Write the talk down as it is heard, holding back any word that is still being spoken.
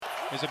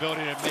his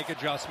ability to make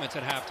adjustments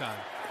at halftime.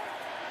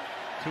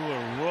 To a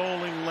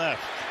rolling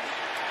left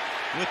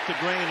with the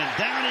grain, and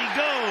down he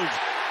goes.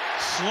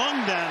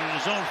 Slung down in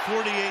his own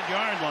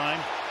 48-yard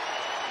line.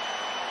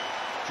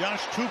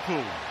 Josh Tupu.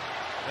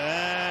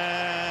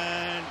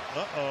 And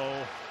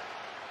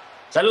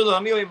Saludos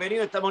amigos,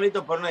 bienvenidos. Estamos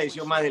listos para una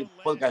edición más del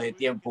podcast de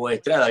Tiempo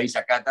Extra. David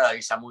Sakata,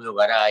 David Samudio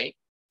Garay.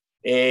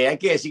 Hay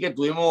que decir que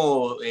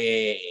tuvimos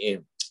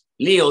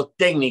líos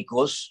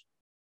técnicos,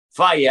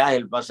 fallas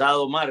el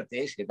pasado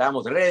martes, que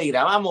estábamos ready,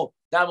 grabamos,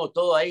 estábamos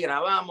todos ahí,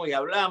 grabamos y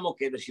hablamos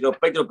que si los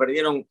Patriots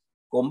perdieron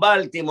con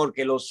Baltimore,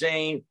 que los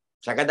Saints,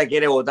 Sakata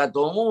quiere votar a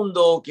todo el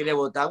mundo, quiere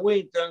votar a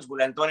Wilton,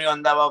 Julio Antonio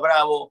andaba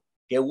bravo,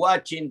 que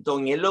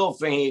Washington y el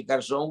Offen y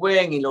Carson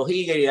Wentz y los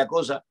Eagles y la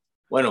cosa.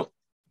 Bueno,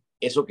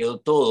 eso quedó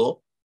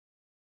todo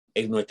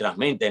en nuestras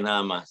mentes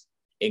nada más.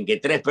 En que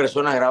 3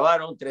 personas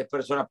grabaron, 3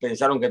 personas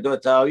pensaron que todo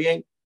estaba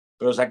bien,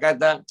 pero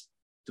Sakata,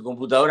 tu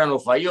computadora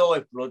nos falló,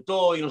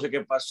 explotó y no sé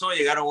qué pasó,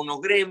 llegaron unos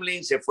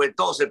gremlins, se fue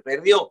todo, se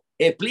perdió.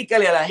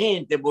 Explícale a la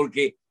gente,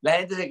 porque la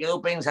gente se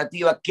quedó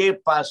pensativa, ¿qué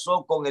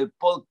pasó con el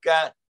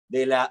podcast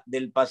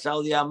del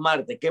pasado día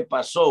martes? ¿Qué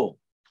pasó?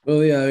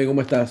 Buenos días, David,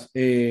 ¿cómo estás?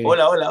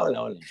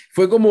 Hola.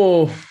 Fue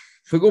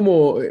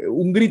como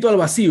un grito al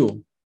vacío.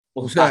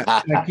 O sea,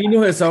 aquí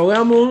nos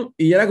desahogamos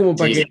y era como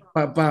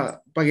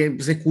para que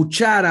se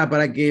escuchara,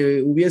 para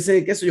que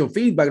hubiese, qué sé yo,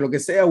 feedback, lo que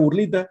sea,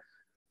 burlita.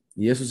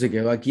 Y eso se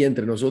quedó aquí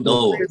entre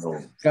nosotros. No.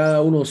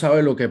 Cada uno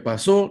sabe lo que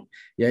pasó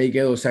y ahí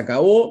quedó. Se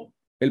acabó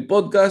el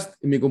podcast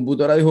y mi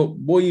computadora dijo,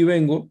 voy y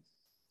vengo.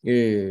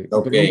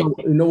 Okay.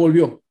 Y no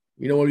volvió.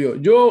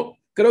 Yo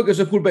creo que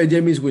eso es culpa de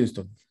James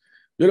Winston.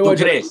 Yo le voy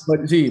 ¿Tú crees?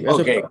 Sí,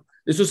 Okay.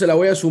 eso se la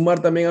voy a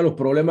sumar también a los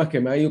problemas que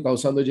me ha ido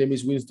causando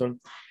James Winston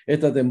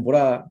esta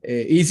temporada.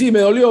 Y sí, me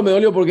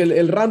dolió porque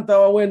el rant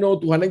estaba bueno,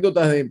 tus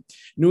anécdotas de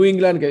New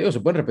England, que Dios, se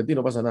pueden repetir,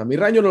 no pasa nada. Mi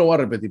raño no lo voy a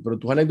repetir, pero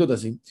tus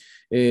anécdotas sí.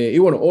 Y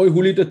bueno, hoy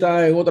Julito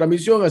está en otra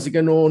misión, así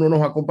que no nos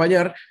va a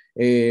acompañar,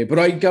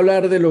 pero hay que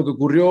hablar de lo que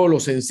ocurrió, lo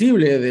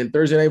sensible del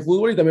Thursday Night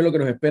Football y también lo que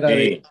nos espera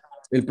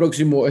del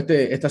próximo,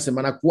 esta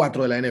semana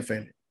 4 de la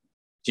NFL.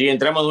 Sí,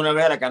 entramos de una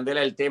vez a la candela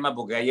del tema,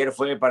 porque ayer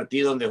fue el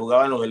partido donde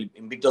jugaban los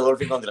invictos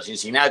Dolphins contra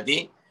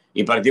Cincinnati,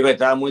 y partido que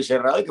estaba muy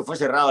cerrado y que fue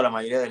cerrado la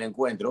mayoría del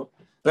encuentro,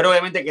 pero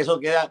obviamente que eso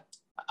queda,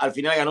 al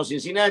final ganó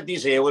Cincinnati,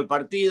 se llevó el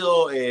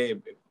partido,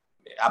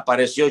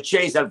 apareció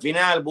Chase al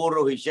final,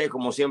 Burrows y Chase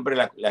como siempre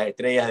las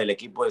estrellas del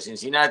equipo de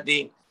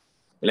Cincinnati,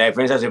 la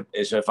defensa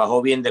se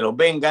fajó bien de los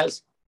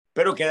Bengals,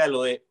 pero queda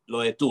lo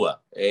de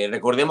Tua.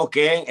 Recordemos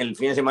que el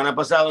fin de semana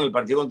pasado en el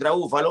partido contra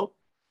Buffalo,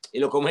 y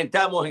lo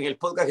comentamos en el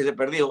podcast que se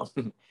perdió,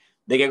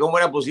 de que cómo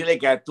era posible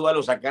que a Tua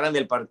lo sacaran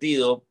del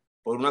partido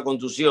por una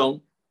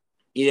contusión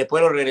y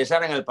después lo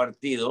regresaran al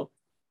partido.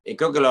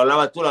 Creo que lo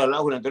hablabas tú, lo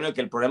hablaba Julio Antonio,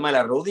 que el problema de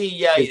la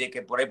rodilla y de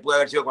que por ahí puede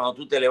haber sido cuando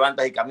tú te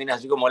levantas y caminas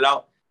así como al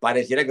lado,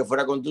 pareciera que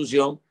fuera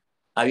contusión.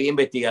 Había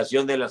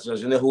investigación de la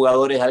Asociación de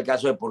Jugadores al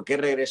caso de por qué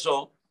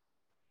regresó,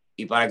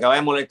 y para acabar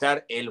de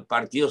molestar, el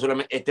partido,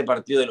 solamente este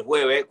partido del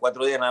jueves,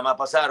 4 días nada más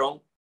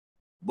pasaron,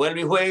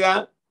 vuelve y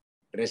juega,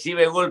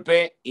 recibe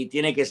golpe y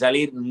tiene que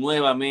salir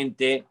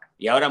nuevamente,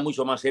 y ahora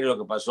mucho más serio lo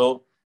que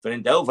pasó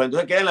frente a Buffalo.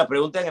 Entonces quedan las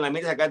preguntas en la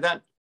mente,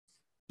 Sakata: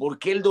 ¿por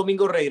qué el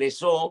domingo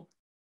regresó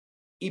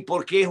y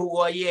por qué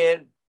jugó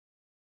ayer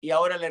y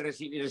ahora le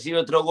recibe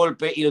otro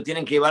golpe y lo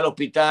tienen que llevar al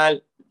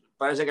hospital?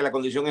 Parece que la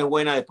condición es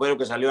buena después de lo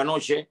que salió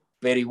anoche,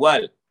 pero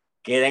igual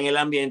queda en el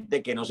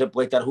ambiente que no se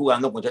puede estar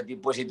jugando con este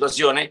tipo de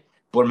situaciones,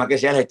 por más que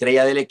seas la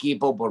estrella del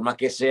equipo, por más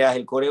que seas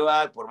el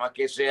quarterback, por más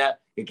que sea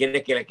que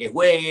quieres que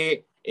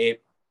juegue,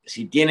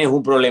 si tienes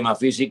un problema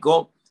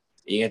físico,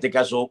 y en este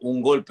caso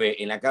un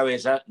golpe en la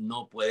cabeza,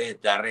 no puedes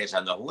estar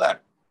regresando a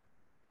jugar.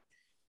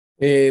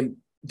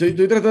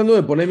 Estoy tratando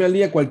de ponerme al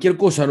día cualquier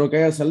cosa, ¿no?, que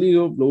haya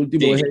salido. Lo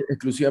último es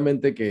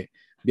exclusivamente que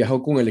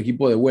viajó con el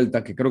equipo de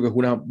vuelta, que creo que es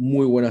una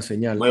muy buena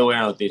señal. Muy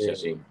buena noticia,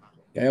 sí.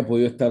 Que haya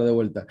podido estar de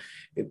vuelta.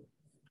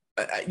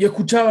 Yo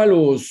escuchaba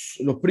los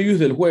previews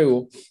del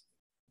juego.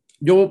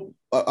 Yo,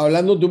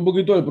 hablándote un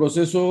poquito del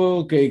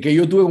proceso que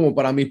yo tuve como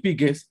para mis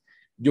piques,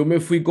 yo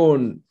me fui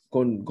con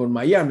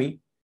Miami.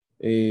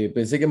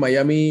 Pensé que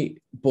Miami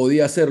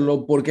podía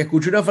hacerlo porque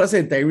escuché una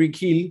frase de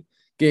Tyreek Hill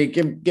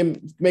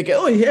que me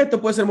quedó y dije,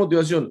 esto puede ser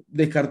motivación.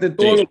 Descarté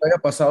todo lo que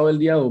había pasado el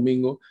día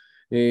domingo.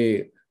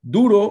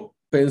 Duro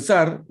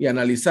pensar y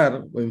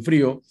analizar en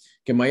frío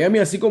que Miami,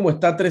 así como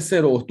está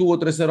 3-0 o estuvo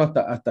 3-0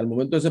 hasta el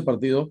momento de ese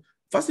partido,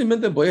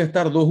 fácilmente podía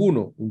estar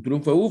 2-1. Un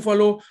triunfo de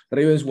Buffalo,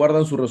 Ravens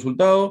guardan su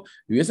resultado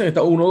y hubiesen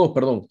estado 1-2,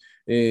 perdón.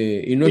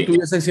 Y no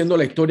estuviese siendo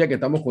la historia que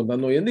estamos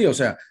contando hoy en día. O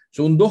sea,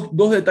 son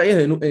dos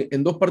detalles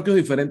en 2 partidos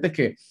diferentes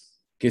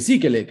que sí,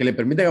 que le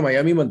permiten a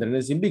Miami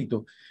mantenerse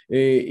invicto.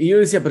 Y yo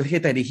decía, pero es que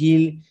Tyreek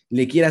Hill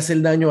le quiere hacer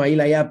daño a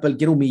Eli Apple,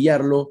 quiere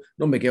humillarlo.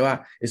 No, me que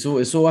va.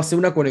 Eso va a ser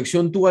una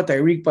conexión tú a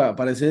Tyreek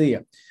para ese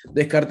día.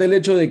 Descarté el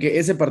hecho de que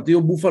ese partido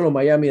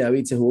Buffalo-Miami,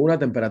 David, se jugó a una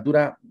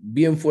temperatura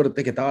bien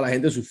fuerte, que estaba la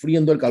gente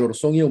sufriendo el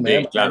calorzón y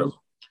humedad. Sí,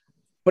 claro.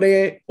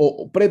 Pre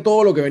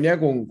todo lo que venía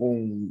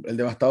con el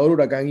devastador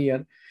huracán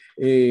Ian.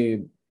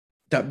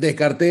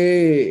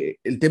 descarté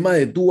el tema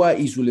de Tua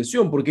y su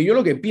lesión, porque yo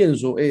lo que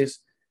pienso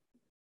es,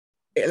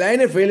 la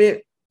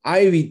NFL ha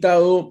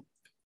evitado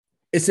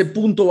ese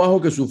punto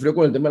bajo que sufrió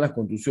con el tema de las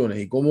contusiones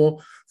y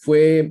cómo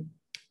fue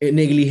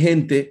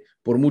negligente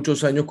por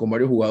muchos años con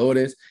varios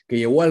jugadores, que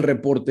llevó al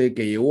reporte,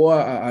 que llevó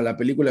a la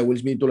película de Will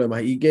Smith y todo lo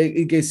demás, y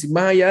que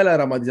más allá de la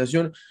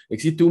dramatización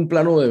existe un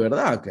plano de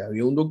verdad, que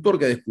había un doctor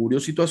que descubrió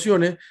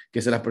situaciones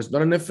que se las presentó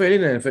a la NFL y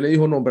la NFL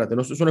dijo, no, espérate,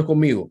 no, eso no es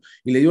conmigo,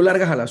 y le dio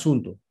largas al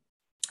asunto.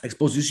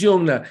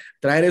 Exposición,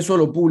 traer eso a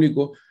lo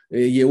público,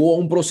 llevó a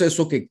un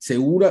proceso que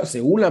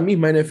según la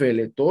misma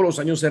NFL, todos los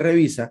años se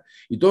revisa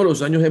y todos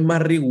los años es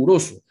más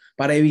riguroso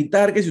para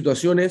evitar que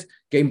situaciones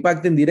que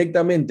impacten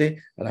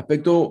directamente al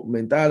aspecto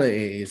mental,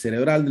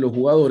 cerebral de los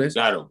jugadores,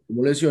 Claro.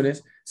 como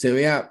lesiones, se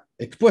vea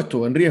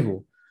expuesto en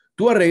riesgo.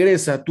 Tú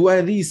regresa, tú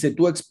dice,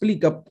 tú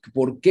explica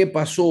por qué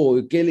pasó,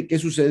 qué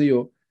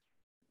sucedió.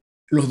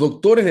 Los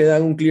doctores le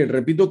dan un clear.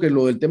 Repito que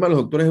lo del tema de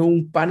los doctores es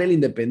un panel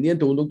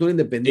independiente, un doctor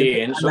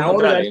independiente. Sí, son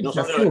neutrales, no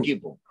son de los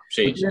equipos.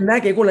 Sí, no tiene nada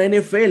que ver con la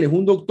NFL, es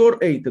un doctor,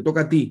 hey, te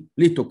toca a ti,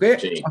 listo, ¿qué?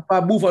 Sí. Vas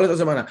para Buffalo esta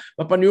semana,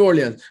 vas para New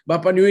Orleans, vas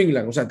para New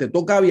England, o sea, te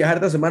toca viajar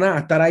esta semana a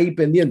estar ahí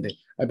pendiente.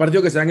 Hay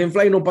partidos que se dan en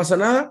fly, no pasa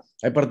nada,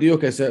 hay partidos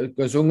que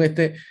son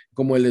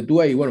como el de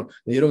Tua y bueno,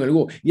 le dieron el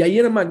gol. Y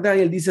ayer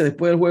McDaniel dice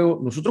después del juego,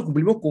 nosotros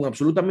cumplimos con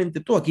absolutamente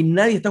todo, aquí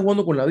nadie está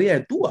jugando con la vida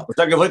de Tua. O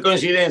sea que fue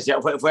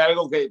coincidencia, fue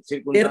algo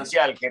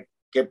circunstancial,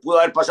 que pudo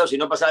haber pasado, si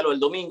no pasaba lo del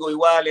domingo,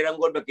 igual era un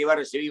golpe que iba a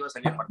recibir y iba a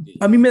salir el partido.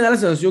 A mí me da la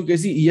sensación que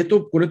sí, y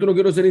con esto no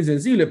quiero ser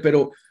insensible,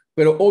 pero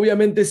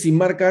obviamente si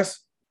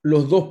marcas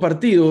los dos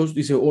partidos,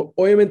 dice,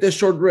 obviamente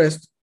short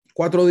rest,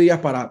 4 días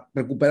para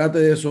recuperarte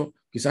de eso,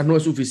 quizás no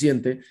es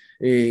suficiente.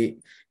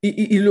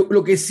 Y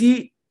lo que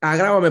sí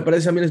agrava, me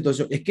parece a mí la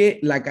situación, es que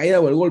la caída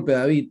o el golpe,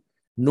 David,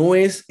 no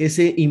es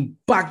ese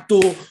impacto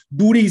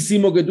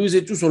durísimo que tú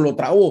dices, Chuzo, lo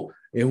trabó.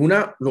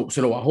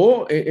 Se lo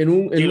bajó en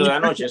un... Sí, lo de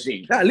anoche,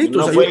 sí. Listo,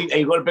 no fue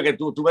el golpe que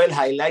tú ves el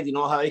highlight y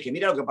no vas a ver que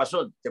mira lo que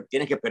pasó,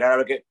 tienes que esperar a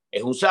ver que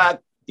es un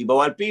sack, tipo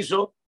va al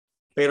piso,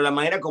 pero la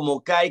manera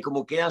como cae,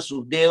 como quedan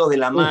sus dedos de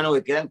la mano,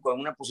 que quedan con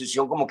una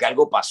posición como que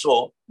algo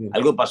pasó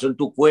en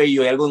tu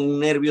cuello y algo en un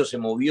nervio se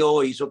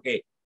movió, hizo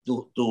que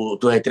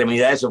tus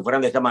extremidades se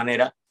fueran de esta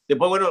manera.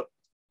 Después, bueno,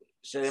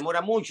 se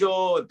demora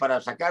mucho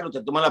para sacarlo,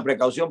 te toman la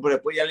precaución, pero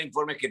después ya el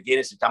informe que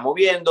tiene se está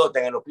moviendo,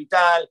 está en el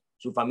hospital,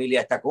 su familia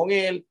está con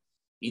él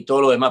y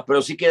todo lo demás,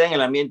 pero sí queda en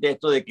el ambiente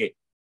esto de que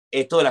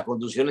esto de las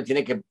conducciones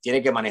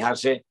tiene que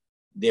manejarse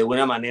de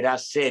una manera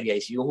seria,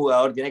 y si un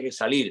jugador tiene que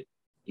salir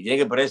y tiene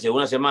que perderse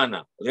una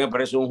semana o tiene que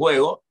perderse un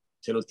juego,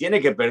 se lo tiene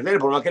que perder,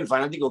 por más que el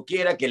fanático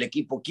quiera, que el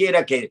equipo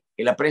quiera, que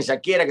la prensa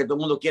quiera, que todo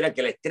el mundo quiera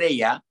que la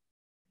estrella,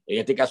 en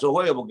este caso,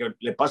 juegue, porque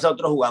le pasa a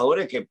otros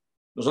jugadores que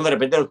no son de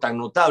repente los tan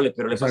notables,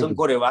 pero le pasa a un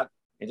quarterback,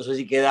 entonces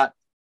sí queda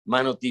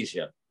más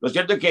noticia. Lo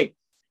cierto es que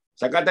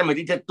Sakata,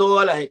 metiste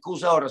todas las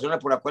excusas o razones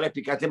por las cuales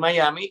picaste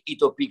Miami y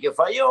tu pique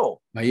falló.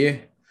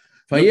 Fallé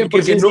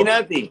porque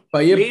Cincinnati.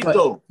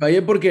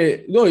 Fallé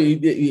porque, no,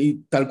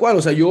 y tal cual,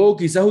 o sea, yo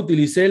quizás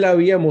utilicé la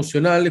vía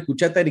emocional,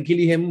 escuché a Tyreek Hill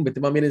y dije, este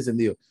más bien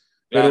encendido.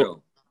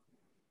 Claro.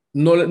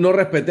 Pero no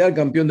respeté al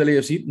campeón del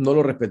AFC, no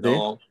lo respeté.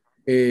 No.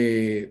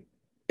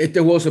 Este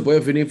juego se puede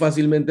definir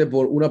fácilmente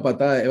por una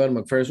patada de Evan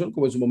McPherson,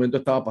 como en su momento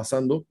estaba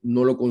pasando,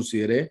 no lo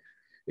consideré.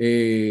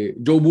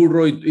 Joe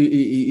Burrow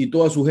y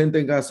toda su gente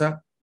en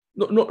casa,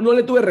 no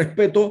le tuve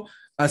respeto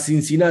a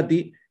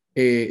Cincinnati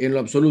en lo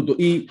absoluto.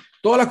 Y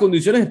todas las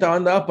condiciones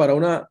estaban dadas para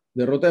una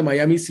derrota de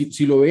Miami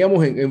si lo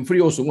veíamos en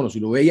frío. Bueno,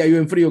 si lo veía yo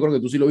en frío, creo que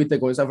tú sí lo viste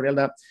con esa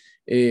frialdad.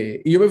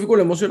 Y yo me fui con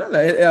lo emocional.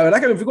 La verdad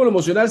es que me fui con lo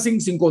emocional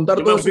sin contar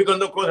yo todo. Me fui con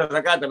dos cosas,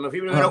 Sakata. Me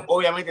fui primero,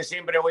 obviamente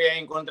siempre voy a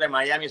ir en contra de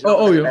Miami.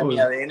 Obvio. Mi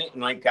ADN,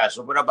 no hay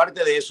caso. Pero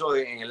aparte de eso,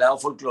 en el lado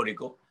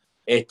folclórico,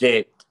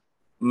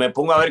 me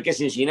pongo a ver que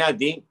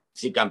Cincinnati,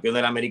 si campeón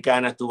de la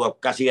Americana, estuvo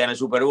casi ganando el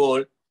Super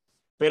Bowl,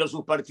 pero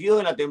sus partidos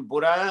de la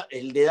temporada,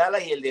 el de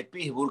Dallas y el de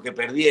Pittsburgh, que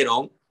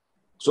perdieron,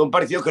 son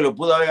partidos que lo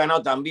pudo haber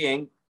ganado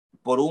también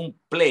por un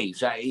play. O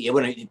sea, y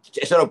bueno,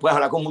 eso lo puedes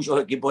hablar con muchos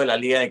equipos de la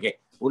liga, de que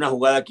una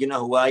jugada aquí, una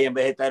jugada, y en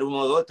vez de estar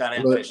 1-2, estar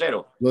en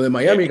 3-0. Lo de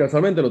Miami,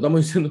 casualmente, lo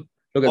estamos diciendo.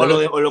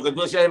 Lo que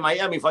tú decías de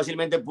Miami,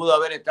 fácilmente pudo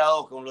haber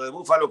estado con lo de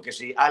Buffalo, que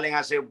si Allen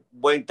hace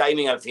buen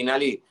timing al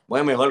final y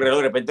bueno, mejor el reloj,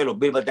 de repente los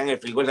Bills están en el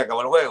field goal, se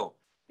acabó el juego.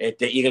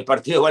 Y en el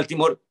partido de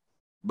Baltimore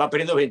va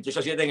perdiendo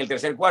 28-7 en el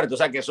tercer cuarto. O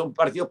sea, que son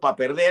partidos para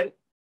perder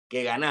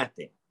que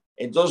ganaste.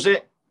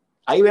 Entonces,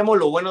 ahí vemos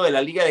lo bueno de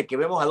la liga, de que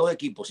vemos a dos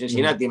equipos,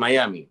 Cincinnati y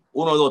Miami.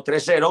 1-2,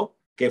 3-0,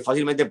 que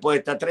fácilmente puede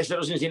estar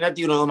 3-0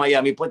 Cincinnati y 1-2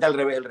 Miami. Puede estar al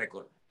revés el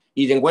récord.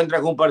 Y te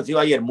encuentras con un partido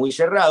ayer muy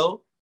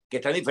cerrado, que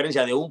está a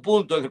diferencia de un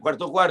punto en el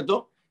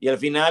cuarto, y al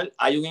final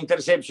hay un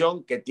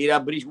interception que tira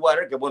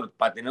Bridgewater, que bueno,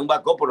 para tener un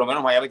backup, por lo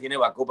menos Miami tiene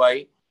backup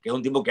ahí, que es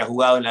un tipo que ha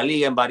jugado en la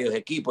liga, en varios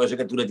equipos. Yo sé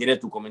que tú le tienes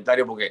tu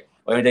comentario porque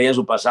obviamente tenía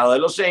su pasado de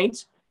los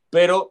Saints,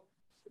 pero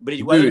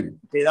Bridgewater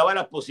te daba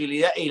las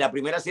posibilidades, y la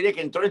primera serie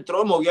que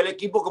entró, movió al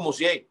equipo como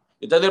si, yo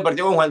estaba en el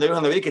partido con Juan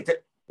David,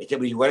 que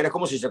Bridgewater es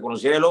como si se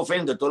conociera el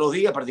offense de todos los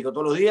días, practicó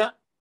todos los días,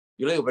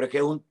 yo le digo, pero es que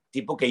es un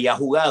tipo que ya ha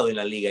jugado en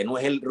la liga, y no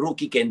es el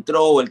rookie que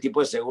entró, o el tipo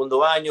de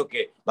segundo año,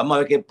 que vamos a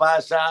ver qué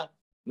pasa,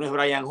 no es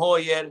Brian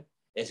Hoyer,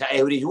 es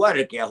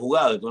Bridgewater que ha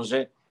jugado.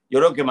 Entonces, yo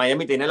creo que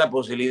Miami tenía la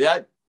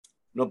posibilidad,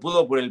 no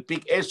pudo por el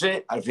pick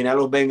ese. Al final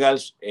los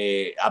Bengals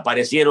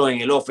aparecieron en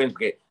el offense,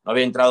 que no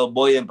había entrado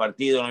Boyd en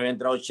partido, no había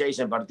entrado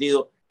Chase en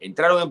partido,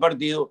 entraron en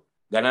partido,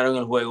 ganaron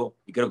el juego,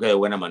 y creo que de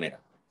buena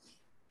manera.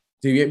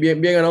 Sí,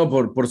 bien ganado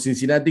por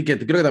Cincinnati, que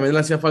creo que también le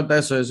hacía falta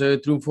eso, ese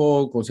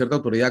triunfo con cierta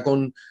autoridad,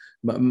 con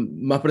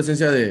más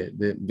presencia de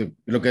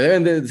lo que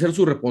deben de ser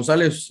sus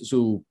responsables,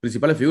 sus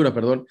principales figuras,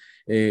 perdón.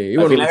 Y Al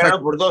bueno, final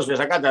ganaron por 12,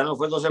 Sakata, ¿no?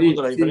 Fue 12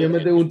 puntos la sí, yo diferencia.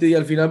 metí un TD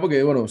al final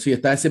porque, bueno, sí,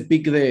 está ese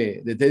pick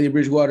de Teddy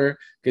Bridgewater,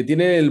 que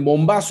tiene el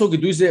bombazo que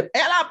tú dices, ¡a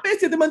la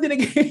bestia te mantiene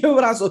que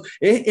brazos!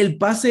 Es el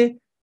pase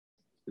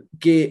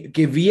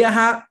que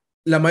viaja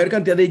la mayor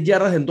cantidad de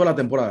yardas en toda la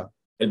temporada.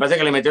 El pase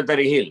que le metió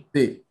Terry Hill.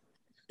 Sí.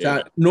 O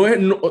sea,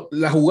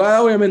 la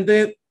jugada,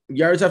 obviamente,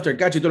 yards after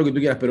catch y todo lo que tú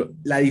quieras, pero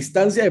la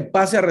distancia de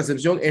pase a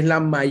recepción es la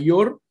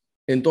mayor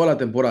en toda la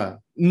temporada.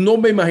 No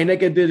me imaginé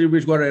que Teddy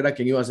Bridgewater era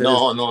quien iba a hacer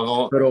eso.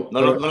 No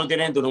lo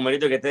tienes en tu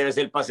numerito, que este debe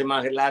ser el pase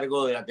más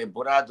largo de la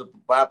temporada. Tú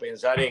vas a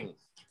pensar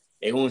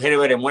en un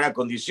Herbert en buenas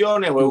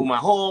condiciones, o en un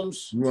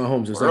Mahomes,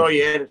 Mahomes, o exacto.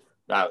 Roger.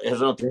 Claro, esos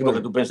son los tipos Bueno,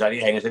 que tú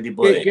pensarías en ese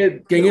tipo de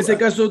que en ese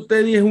jugadas. caso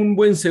Teddy es un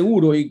buen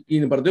seguro y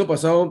en el partido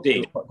pasado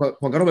Sí.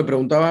 Juan Carlos me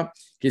preguntaba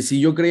que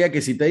si yo creía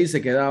que si Teddy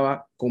se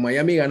quedaba con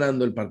Miami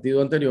ganando el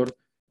partido anterior,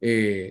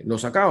 lo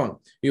sacaban.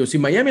 Digo, si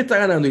Miami está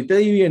ganando y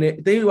Teddy viene,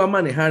 Teddy va a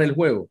manejar el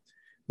juego,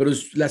 pero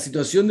la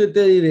situación de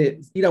Teddy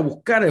de ir a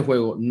buscar el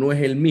juego no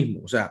es el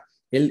mismo. O sea,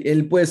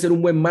 él puede ser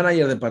un buen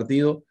manager de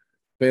partido,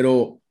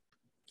 pero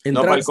No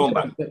entrar para el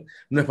comeback.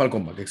 no es para el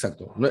comeback,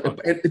 exacto. No,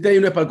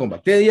 Teddy no es para el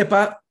comeback. Teddy es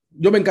para,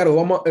 yo me encargo,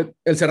 vamos,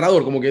 el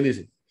cerrador, como quien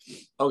dice.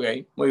 Ok,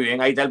 muy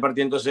bien. Ahí está el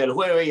partido entonces del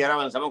jueves, y ahora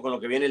avanzamos con lo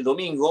que viene el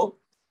domingo.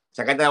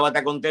 Sakata va a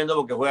estar contento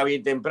porque juega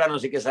bien temprano,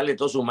 así que sale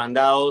todos sus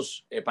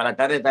mandados. Para la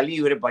tarde está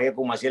libre, para ir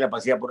como hacía la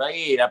pasea por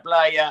ahí, ir a la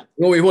playa.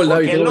 No béisbol,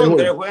 David, Porque en no Londres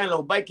béisbol. juegan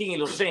los Vikings y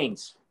los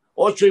Saints.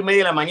 8:30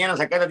 de la mañana,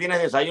 Sakata,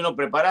 tienes desayuno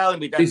preparado. Sí,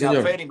 Invitaste a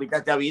señor. Fer,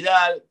 invitaste a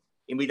Vidal,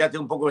 invitaste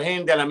un poco de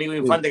gente, al amigo Sí,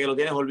 Infante que lo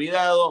tienes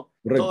olvidado.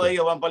 Todos correcto.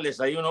 ellos van para el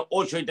desayuno,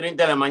 8:30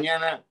 de la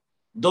mañana.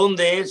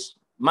 ¿Dónde es?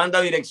 Manda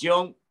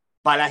dirección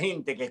para la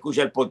gente que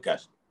escucha el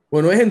podcast.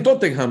 Bueno, es en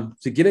Tottenham,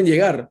 si quieren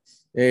llegar.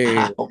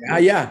 Okay.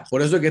 Allá,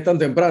 por eso es que es tan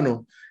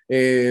temprano.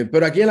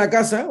 Pero aquí en la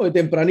casa, hoy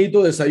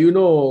tempranito,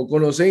 desayuno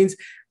con los Saints.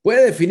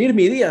 Puede definir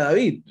mi día,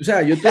 David. O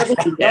sea, yo estoy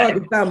acostumbrado a que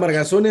estas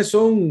amargazones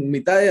son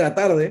mitad de la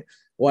tarde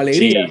o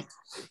alegría.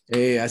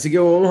 Sí. Así que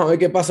vamos a ver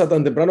qué pasa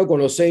tan temprano con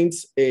los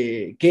Saints.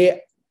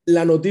 Que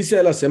la noticia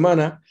de la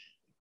semana,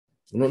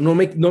 no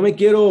me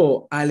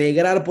quiero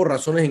alegrar por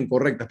razones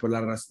incorrectas, pero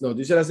la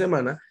noticia de la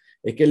semana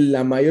es que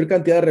la mayor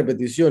cantidad de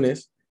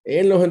repeticiones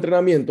en los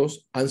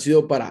entrenamientos han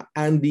sido para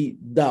Andy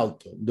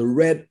Dalton, the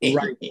Red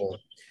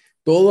Rifle.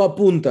 Todo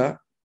apunta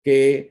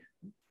que,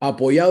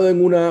 apoyado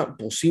en una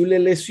posible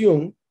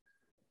lesión,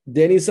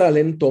 Dennis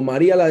Allen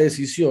tomaría la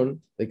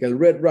decisión de que el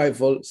Red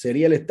Rifle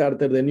sería el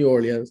starter de New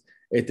Orleans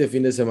este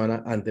fin de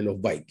semana ante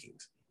los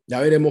Vikings. Ya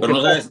veremos Pero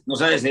qué pasa. no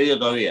se ha decidido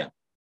todavía.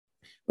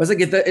 Pasa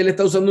que él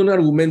está usando un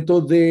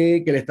argumento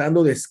de que le está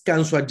dando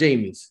descanso a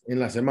James en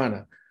la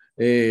semana,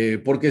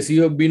 porque sí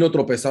vino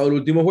tropezado el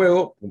último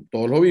juego,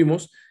 todos lo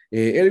vimos,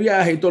 el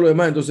viaje y todo lo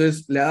demás,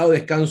 entonces le ha dado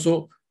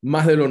descanso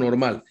más de lo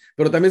normal.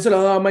 Pero también se lo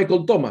ha dado a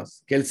Michael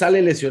Thomas, que él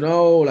sale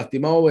lesionado o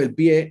lastimado del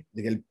pie,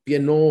 de que el pie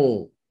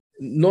no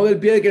del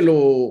pie de que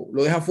lo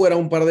deja fuera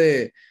un par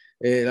de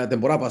la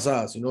temporada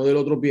pasada, sino del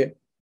otro pie.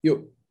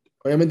 Yo,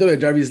 obviamente de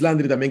Jarvis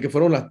Landry también, que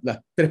fueron las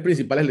tres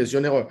principales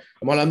lesiones.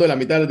 Estamos hablando de la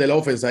mitad de la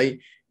offense ahí.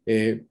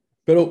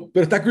 Pero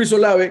está Chris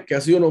Olave, que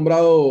ha sido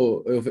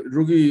nombrado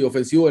rookie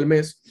ofensivo del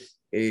mes,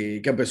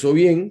 que empezó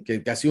bien,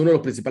 que ha sido uno de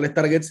los principales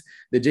targets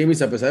de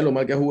James, a pesar de lo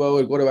mal que ha jugado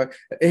el quarterback.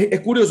 Es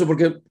curioso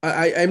porque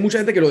hay mucha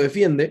gente que lo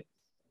defiende,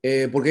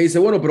 porque dice,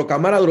 bueno, pero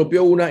Camara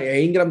dropeó una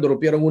e Ingram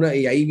dropearon una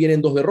y ahí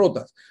vienen dos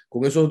derrotas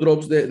con esos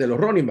drops de los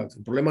running backs.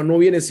 El problema no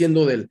viene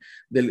siendo del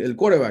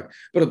quarterback,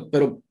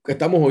 pero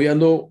estamos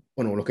obviando,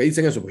 bueno, los que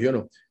dicen eso, pues yo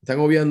no, están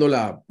obviando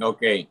la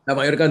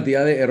mayor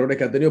cantidad de errores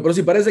que ha tenido. Pero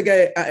sí parece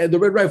que The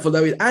Red Rifle,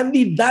 David,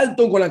 Andy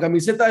Dalton con la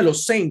camiseta de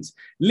los Saints,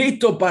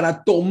 listo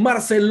para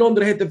tomarse en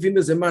Londres este fin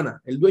de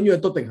semana, el dueño de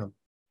Tottenham.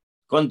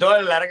 Con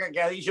toda la larga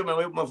que has dicho, me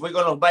fui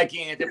con los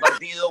Vikings en este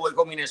partido, voy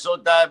con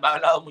Minnesota, me ha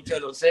hablado mucho de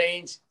los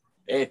Saints.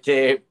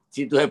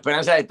 Si tus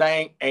esperanzas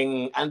están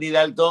en Andy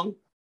Dalton,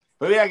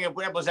 pues mira que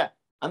puede pasar.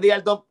 Andy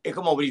Dalton es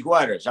como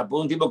Bridgewater, o sea,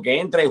 un tipo que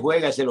entra y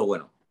juega y hace lo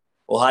bueno.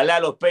 Ojalá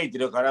los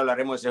Patriots, que ahora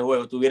hablaremos de ese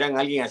juego, tuvieran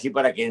alguien así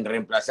para que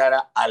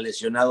reemplazara al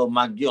lesionado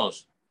Mac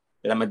Jones.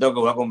 Lamentable que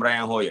juega con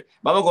Brian Hoyer.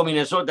 Vamos con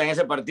Minnesota en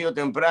ese partido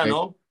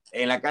temprano,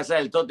 en la casa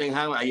del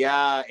Tottenham,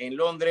 allá en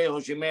Londres,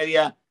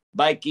 8:30,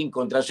 Viking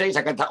contra 6.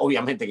 Acá está,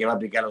 obviamente, que va a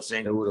aplicar los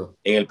 6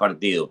 en el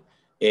partido.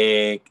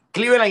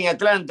 Cleveland y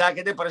Atlanta,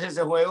 ¿qué te parece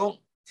ese juego?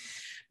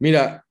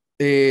 Mira,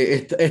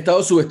 he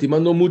estado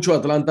subestimando mucho a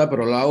Atlanta,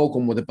 pero lo hago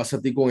como te pasa a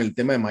ti con el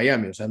tema de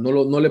Miami. O sea,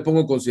 no le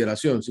pongo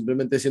consideración.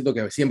 Simplemente siento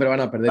que siempre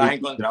van a perder. Vas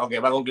en contra, ok,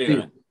 va con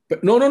Cleveland. Sí,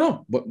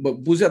 No.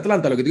 Puse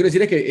Atlanta. Lo que te quiero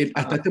decir es que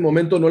hasta este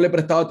momento no le he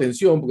prestado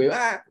atención porque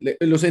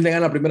los Saints le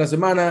ganan la primera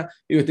semana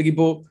y este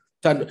equipo, o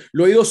sea,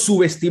 lo he ido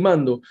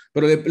subestimando,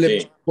 pero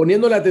Sí.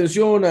 poniéndole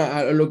atención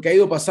a lo que ha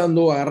ido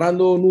pasando,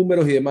 agarrando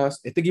números y demás,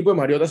 este equipo de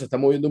Mariota se está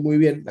moviendo muy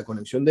bien. La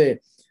conexión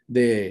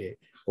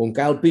con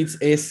Kyle Pitts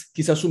es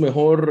quizás su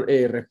mejor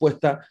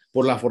respuesta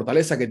por la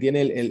fortaleza que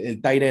tiene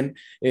el tight end.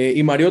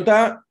 Y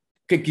Mariota,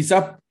 que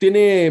quizás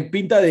tiene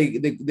pinta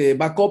de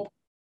backup,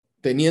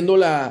 teniendo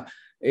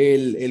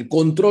el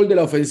control de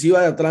la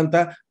ofensiva de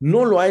Atlanta,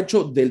 no lo ha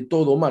hecho del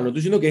todo mal. No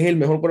estoy diciendo que es el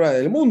mejor quarterback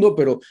del mundo,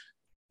 pero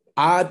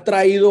ha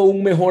traído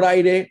un mejor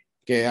aire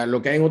que a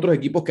lo que hay en otros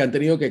equipos que han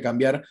tenido que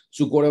cambiar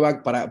su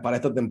quarterback para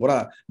esta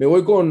temporada. Me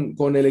voy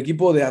con el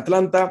equipo de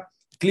Atlanta.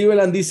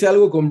 Cleveland dice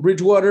algo con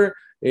Bridgewater,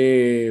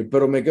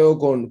 pero me quedo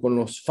con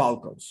los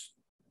Falcons.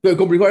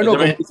 Con Bridgewater, no,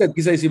 con Brissett,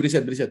 quise decir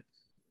Brissett.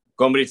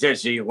 Con Brissett,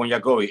 sí, con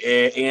Jacoby.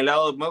 En el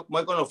lado,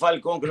 voy con los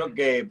Falcons, creo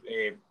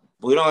que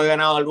pudieron haber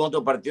ganado algún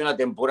otro partido en la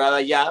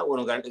temporada ya.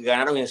 Bueno,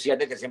 ganaron en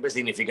Seattle, que siempre es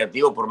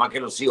significativo, por más que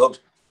los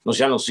Seahawks no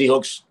sean los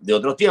Seahawks de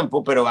otros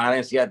tiempos, pero ganar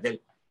en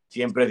Seattle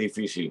siempre es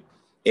difícil.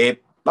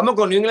 Vamos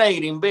con New England y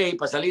Green Bay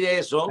para salir de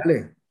eso.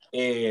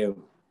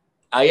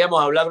 Ahí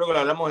vamos a hablar, creo que lo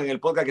hablamos en el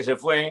podcast que se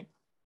fue,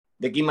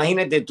 de que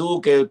imagínate tú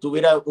que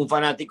tuviera un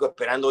fanático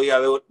esperando ir a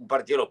ver un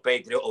partido de los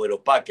Patriots o de los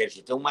Packers.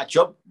 Este es un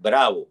matchup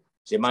bravo.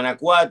 Semana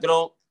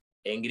 4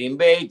 en Green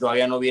Bay,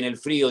 todavía no viene el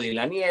frío ni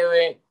la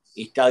nieve,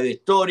 estadio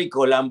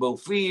histórico, Lambeau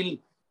Field,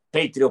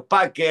 Patriots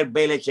Packers,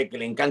 Belichick que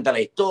le encanta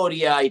la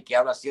historia y que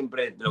habla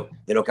siempre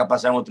de lo que ha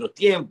pasado en otros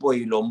tiempos,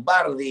 y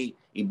Lombardi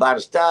y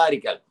Barstar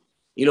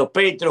y los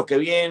Patriots que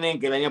vienen,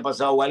 que el año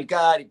pasado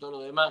Wildcard y todo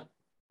lo demás.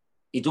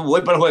 Y tú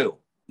voy para el juego,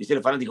 dice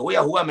el fanático, voy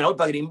a jugar, me voy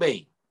para Green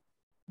Bay.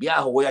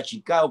 Viajo, voy a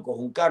Chicago, cojo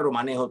un carro,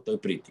 manejo, estoy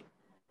pretty.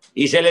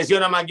 Y se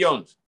lesiona Mac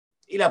Jones.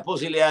 Y las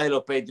posibilidades de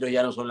los Patriots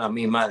ya no son las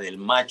mismas del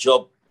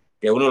matchup,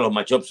 que es uno de los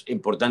matchups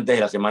importantes de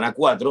la semana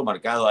 4,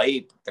 marcado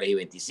ahí,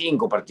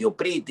 3-25, partido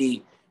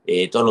pretty,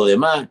 todo lo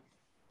demás.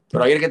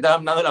 Pero ayer que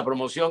estaban dando la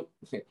promoción,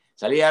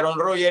 salía Aaron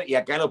Rodgers y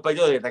acá en los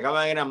Patriots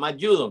destacaban era Matt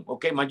Judon.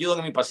 Ok, Matt Judon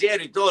es mi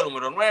pasiero y todo,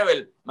 número 9,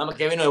 el mamá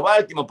que vino de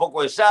Baltimore,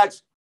 poco de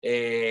sacks,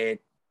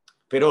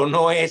 pero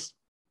no es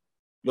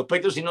los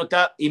Patriots, si no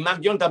está, y Mac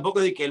Jones tampoco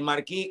es de que el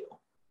marquee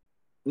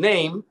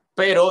name,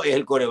 pero es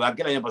el quarterback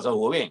que el año pasado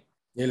jugó bien.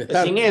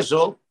 Sin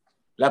eso,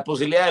 las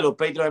posibilidades de los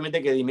Patriots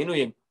obviamente que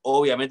disminuyen.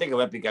 Obviamente que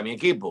voy a picar mi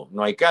equipo,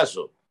 no hay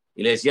caso.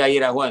 Y le decía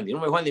ayer a Juan,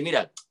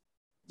 mira,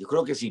 yo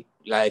creo que si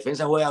la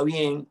defensa juega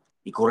bien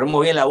y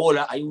corremos bien la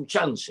bola, hay un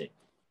chance.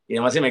 Y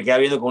además se me queda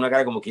viendo con una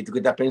cara como que tú qué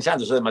estás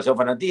pensando, eso es demasiado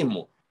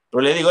fanatismo.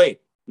 Pero le digo,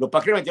 los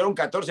Packers metieron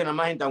 14 nada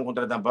más en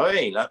contra Tampa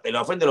Bay. La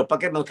ofensa de los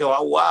Packers no es que va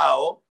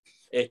wow.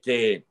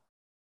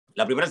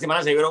 La primera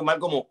semana se vieron mal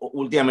como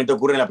últimamente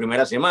ocurre en la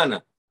primera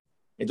semana.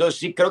 Entonces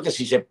sí creo que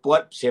si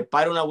se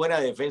para una buena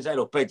defensa de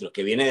los Patriots,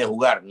 que viene de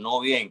jugar no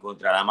bien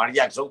contra Lamar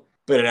Jackson,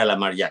 pero era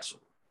Lamar Jackson.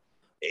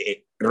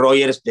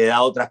 Rodgers te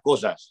da otras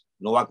cosas,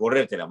 no va a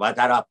corrértela, va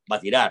a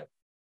tirar.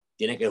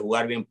 Tiene que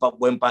jugar bien,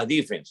 buen pass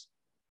defense.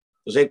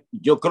 Entonces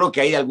yo creo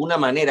que ahí de alguna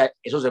manera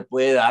eso se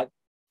puede dar.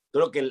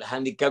 Creo que el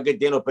handicap que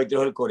tienen los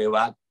Patriots es el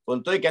quarterback.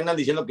 Con todo y que andan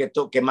diciendo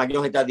que Mac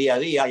Jones está día a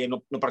día, ayer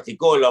no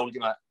practicó, la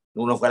última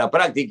no fue a la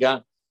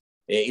práctica.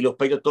 Y los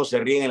Patriots todos se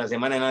ríen en la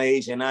semana, nadie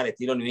dice nada,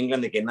 estilo New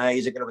England, de que nadie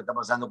dice qué es lo que está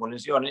pasando con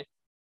lesiones,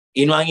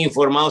 y no han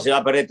informado, se va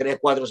a perder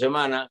 3-4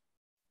 semanas,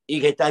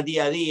 y que está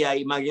día a día,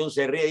 y Mac Jones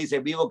se ríe y dice,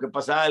 vivo que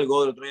pasa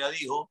algo, el otro día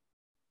dijo,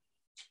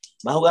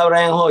 va a jugar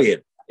Brian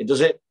Hoyer.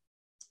 Entonces,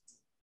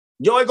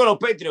 yo voy con los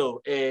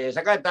Patriots.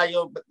 Sakata,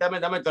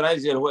 dame tu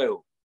análisis del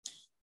juego.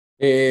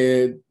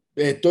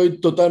 Estoy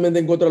totalmente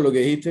en contra de lo que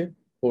dijiste,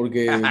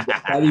 porque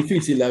está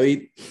difícil,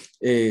 David.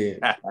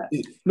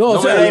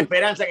 No me da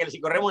esperanza que si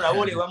corremos la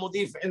bola y vamos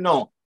defense,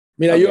 no.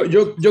 Mira, okay.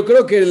 yo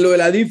creo que lo de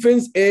la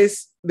defense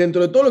es,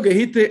 dentro de todo lo que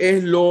dijiste,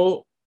 es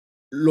lo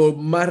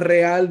más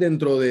real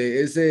dentro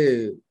de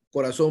ese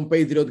corazón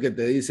Patriot que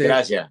te dice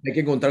Gracias. Hay que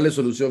encontrarle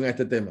solución a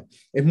este tema.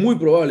 Es muy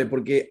probable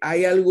porque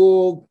hay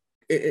algo,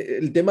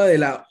 el tema de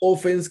la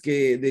offense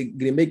de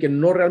Green Bay que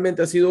no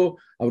realmente ha sido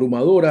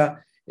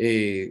abrumadora,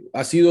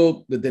 ha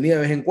sido detenida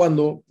de vez en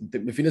cuando.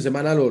 El fin de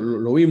semana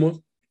lo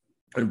vimos,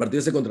 el partido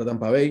ese contra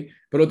Tampa Bay,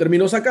 pero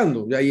terminó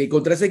sacando, y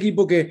contra ese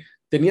equipo que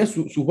tenía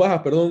sus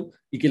bajas,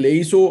 y que le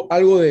hizo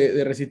algo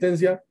de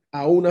resistencia,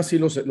 aún así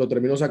lo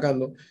terminó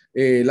sacando.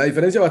 La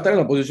diferencia va a estar en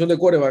la posición de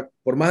quarterback,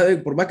 por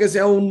más que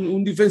sea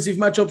un defensive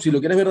matchup, si lo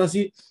quieres ver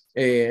así,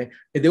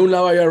 de un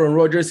lado hay Aaron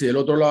Rodgers y del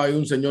otro lado hay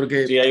un señor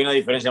que... Sí, hay una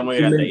diferencia muy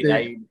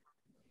grande.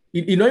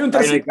 Y no hay un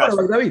tercer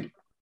quarterback, David.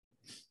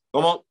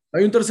 ¿Cómo?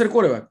 Hay un tercer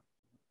quarterback.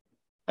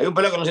 Hay un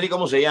pelado que no sé ni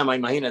cómo se llama,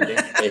 imagínate.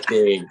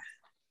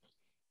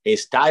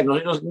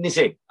 Ni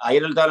sé.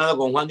 Ayer lo estaba hablando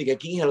con Juan, dije,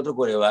 ¿quién es el otro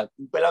quarterback?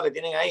 Un pelado que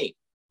tienen ahí.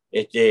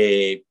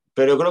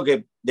 Pero yo creo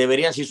que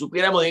deberían, si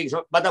supiéramos,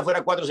 va a estar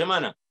fuera 4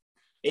 semanas.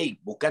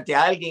 Búscate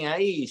a alguien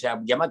ahí, o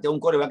sea, llámate a un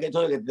quarterback que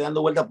esté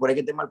dando vueltas por ahí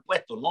que esté mal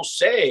puesto. No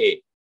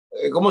sé.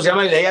 ¿Cómo se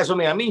llama el de allá? Eso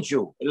me da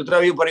Minshew. El otro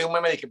día vi por ahí un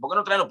meme, dije, ¿por qué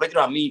no traen los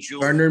Patriots a Minshew?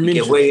 Que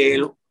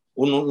juegue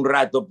un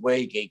rato,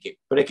 pues.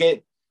 Pero es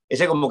que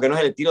ese como que no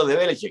es el estilo de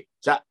Belichick.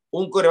 O sea,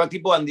 un quarterback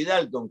tipo Andy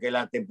Dalton, que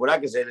la temporada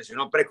que se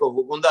lesionó Prescott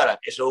jugó con Dallas,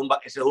 ese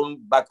es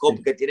un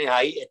backup que tienes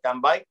ahí,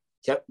 stand-by. O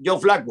sea, Joe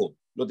Flacco,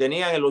 lo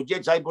tenían en los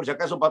Jets ahí por si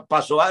acaso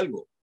pasó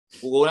algo.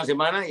 Jugó una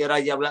semana y ahora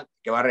ya hablan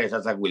que va a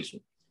regresar Zach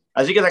Wilson.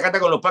 Así que Sakata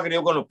con los Packers y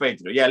yo con los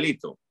Patriots. Ya,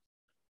 listo.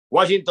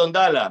 Washington,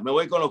 Dallas, me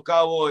voy con los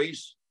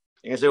Cowboys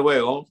en ese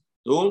juego.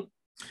 ¿Tú?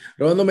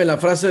 Robándome la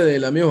frase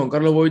del amigo Juan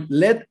Carlos Boyd,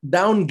 let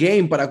down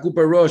game para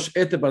Cooper Rush.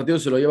 Este partido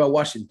se lo lleva a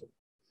Washington.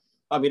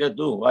 Ah, mira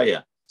tú,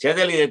 vaya.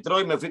 Seattle y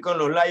Detroit, me fui con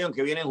los Lions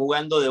que vienen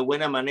jugando de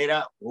buena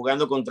manera,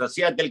 jugando contra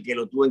Seattle, que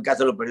lo tuvo en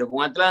casa, lo perdió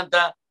con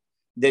Atlanta.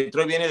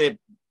 Detroit viene de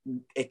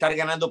estar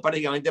ganando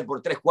prácticamente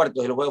por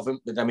 3/4 del juego,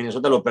 mientras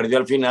Minnesota lo perdió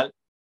al final,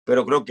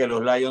 pero creo que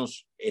los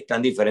Lions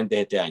están diferentes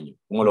este año.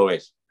 ¿Cómo lo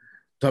ves?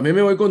 También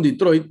me voy con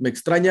Detroit. Me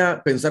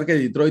extraña pensar que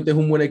Detroit es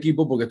un buen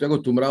equipo porque estoy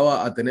acostumbrado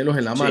a tenerlos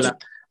en la mala,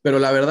 sí. Pero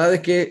la verdad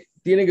es que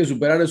tienen que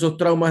superar esos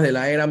traumas de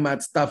la era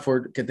Matt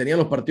Stafford, que tenían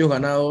los partidos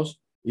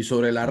ganados y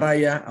sobre la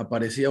raya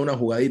aparecía una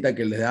jugadita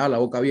que les daba la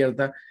boca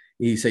abierta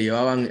y se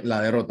llevaban la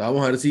derrota.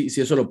 Vamos a ver si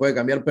eso lo puede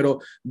cambiar, pero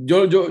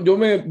yo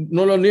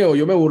no lo niego,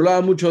 yo me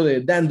burlaba mucho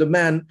de Dan the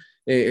Man,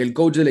 el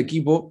coach del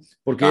equipo,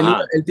 porque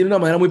él tiene una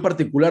manera muy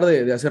particular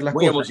de hacer las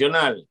muy cosas. Muy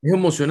emocional. Es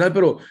emocional,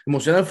 pero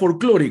emocional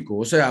folclórico.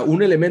 O sea,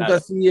 un elemento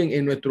así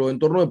en nuestro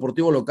entorno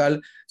deportivo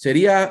local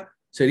sería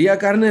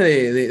carne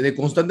de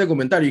constante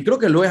comentario. Y creo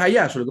que lo es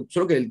allá,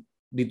 solo que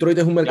Detroit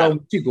es un mercado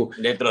muy chico.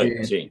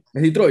 Detroit, sí.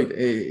 Es Detroit.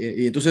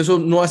 Y entonces eso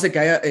no hace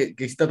que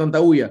exista tanta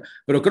bulla.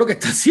 Pero creo que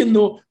está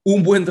haciendo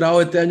un buen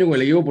trabajo este año con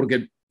el equipo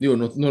porque digo,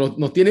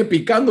 nos tiene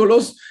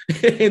picándolos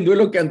en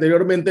duelos que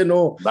anteriormente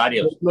no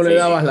le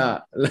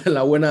dabas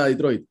la buena a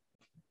Detroit.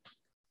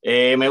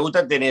 Me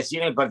gusta Tennessee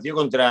en el partido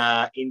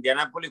contra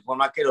Indianapolis, por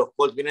más que los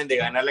Colts vienen de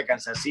ganarle a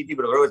Kansas City,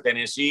 pero creo que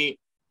Tennessee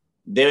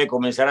debe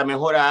comenzar a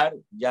mejorar.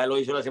 Ya lo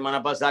hizo la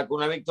semana pasada con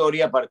una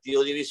victoria,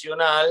 partido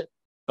divisional,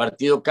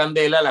 partido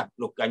candela.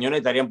 Los cañones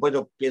estarían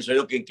puestos, pienso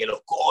yo, que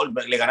los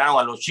Colts le ganaron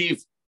a los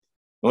Chiefs.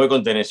 Me voy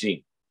con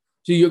Tennessee.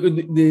 Sí,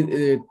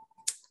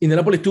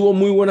 Indianapolis tuvo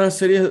muy buenas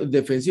series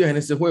defensivas en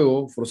este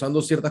juego,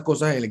 forzando ciertas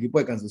cosas en el equipo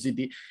de Kansas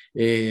City.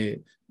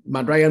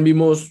 Matt Ryan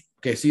vimos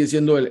que sigue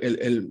siendo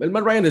el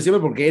Matt Ryan de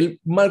siempre porque él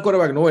mal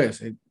quarterback no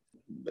es.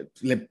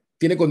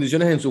 Tiene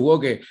condiciones en su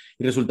juego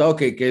y resultados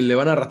que le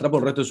van a arrastrar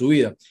por el resto de su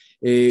vida.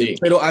 Sí.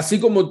 Pero así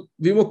como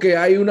vimos que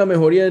hay una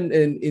mejoría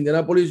en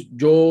Indianapolis,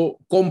 yo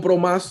compro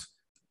más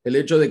el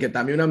hecho de que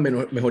también una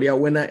mejoría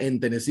buena en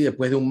Tennessee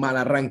después de un mal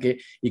arranque,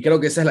 y creo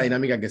que esa es la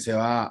dinámica que se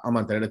va a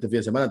mantener este fin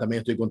de semana. También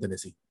estoy con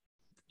Tennessee.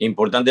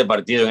 Importante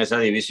partido en esa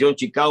división.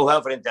 Chicago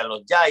frente a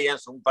los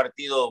Giants, un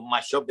partido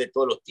mashup de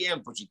todos los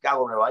tiempos.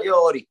 Chicago, Nueva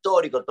York,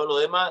 histórico, todo lo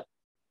demás.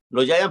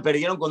 Los Giants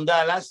perdieron con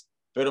Dallas,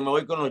 pero me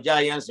voy con los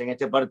Giants en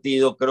este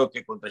partido. Creo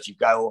que contra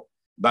Chicago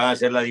van a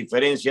hacer la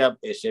diferencia.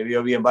 Se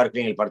vio bien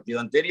Barkley en el partido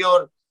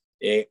anterior.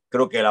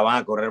 Creo que la van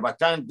a correr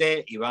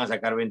bastante y van a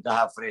sacar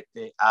ventaja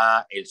frente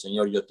a el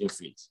señor Justin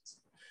Fields.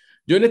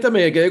 Yo en esta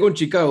me quedé con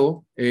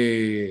Chicago.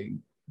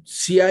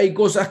 Sí hay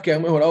cosas que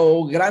han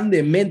mejorado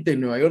grandemente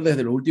en Nueva York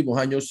desde los últimos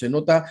años. Se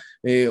nota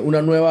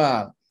una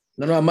nueva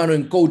mano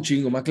en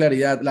coaching, con más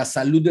claridad. La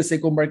salud de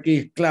Saquon Barkley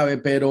es clave,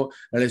 pero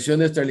la lesión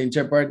de Sterling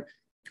Shepard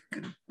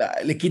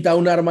le quita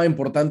un arma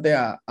importante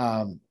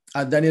a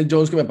Daniel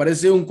Jones, que me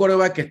parece un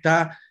quarterback que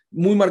está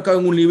muy marcado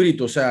en un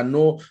librito. O sea,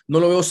 no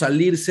lo veo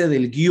salirse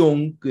del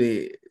guión.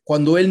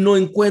 Cuando él no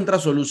encuentra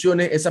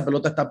soluciones, esa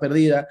pelota está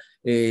perdida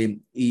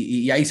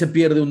y ahí se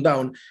pierde un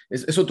down.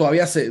 Eso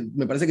todavía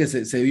me parece que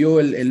se vio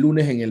el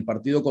lunes en el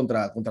partido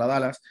contra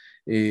Dallas.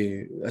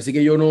 Así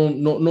que yo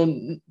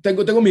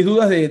tengo mis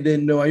dudas de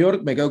Nueva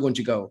York, me quedo con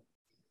Chicago.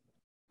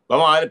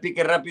 Vamos a ver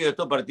pique rápido de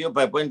estos partidos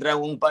para después entrar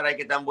en un par ahí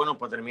que están buenos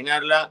para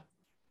terminarla.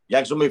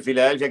 Jacksonville,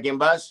 Filadelfia, ¿quién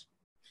vas?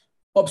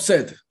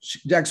 Upset,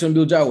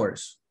 Jacksonville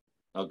Jaguars.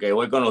 Ok,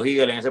 voy con los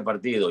Eagles en ese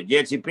partido.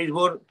 Jets y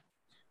Pittsburgh.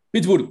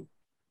 Pittsburgh.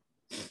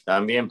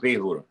 También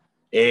Pittsburgh.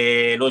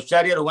 Los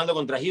Chargers jugando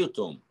contra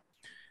Houston.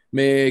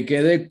 Me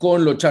quedé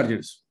con los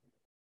Chargers.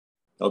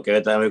 Ok,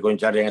 también voy con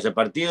Chargers en ese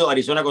partido.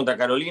 Arizona contra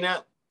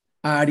Carolina.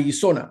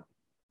 Arizona.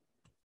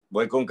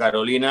 Voy con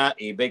Carolina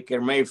y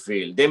Baker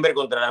Mayfield. Denver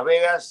contra Las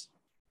Vegas.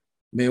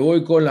 Me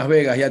voy con Las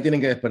Vegas, ya tienen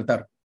que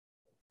despertar.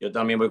 Yo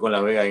también voy con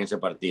Las Vegas en ese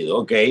partido.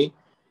 Ok.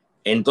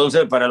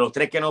 Entonces, para los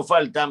tres que nos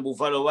faltan,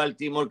 Buffalo,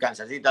 Baltimore,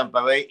 Kansas City,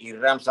 Tampa Bay y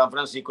Rams, San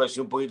Francisco, es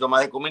un poquito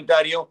más de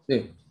comentario.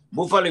 Sí.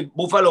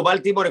 Buffalo,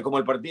 Baltimore es como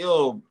el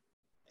partido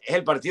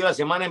de la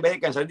semana en vez de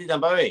Kansas City,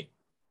 Tampa Bay.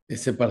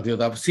 Ese partido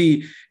está...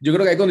 Sí, yo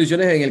creo que hay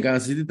condiciones en el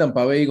Kansas City,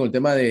 Tampa Bay con el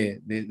tema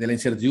de la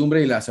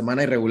incertidumbre y la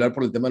semana irregular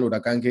por el tema del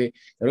huracán, que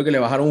creo que le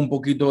bajaron un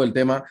poquito el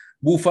tema.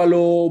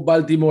 Buffalo,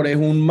 Baltimore es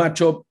un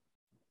matchup,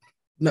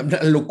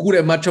 una locura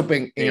de matchup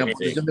en la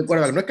posición de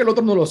quarterback. No es que el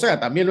otro no lo sea,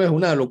 también no es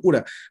una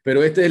locura,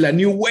 pero este es la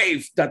new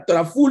wave,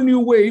 la full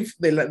new wave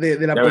de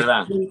la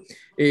posición.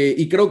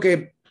 Y creo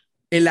que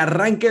el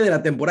arranque de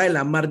la temporada de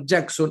Lamar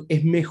Jackson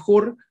es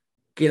mejor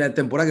que la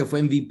temporada que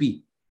fue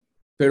MVP.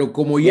 Pero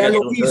como ya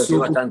lo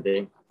hizo,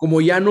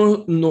 como ya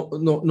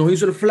nos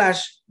hizo el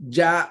flash,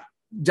 ya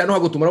ya nos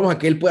acostumbramos a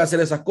que él pueda hacer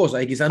esas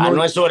cosas y quizás no...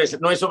 no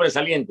es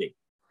sobresaliente.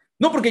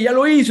 No, porque ya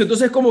lo hizo,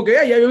 entonces como que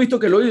ya he visto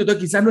que lo hizo,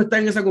 entonces quizás no está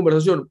en esa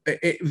conversación.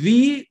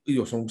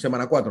 Son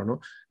semana 4, ¿no?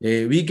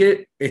 Vi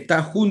que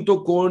está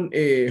junto con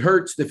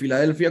Hurts de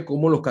Filadelfia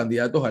como los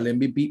candidatos al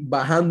MVP,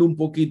 bajando un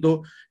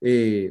poquito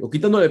o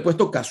quitándole el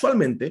puesto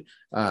casualmente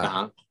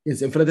a quien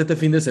se enfrenta este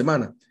fin de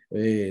semana.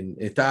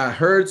 Está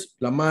Hurts,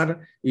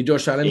 Lamar y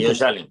Josh Allen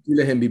como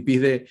los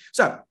MVPs de, o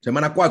sea,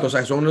 semana 4, o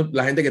sea, son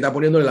la gente que está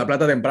poniéndole la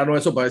plata temprano a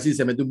eso para ver si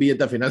se mete un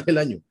billete al final del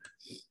año.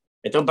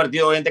 Este es un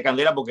partido obviamente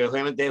candela porque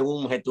obviamente es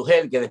un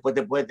head-to-head que después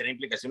te puede tener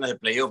implicaciones de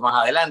playoff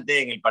más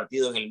adelante. En el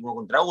partido en el 1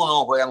 contra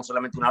 1, juegan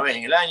solamente una vez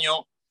en el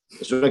año.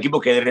 Es un equipo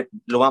que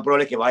lo más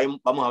probable es que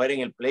vamos a ver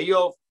en el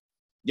playoff.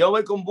 Yo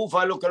voy con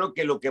Buffalo, creo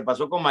que lo que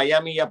pasó con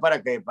Miami ya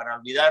para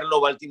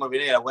olvidarlo, Baltimore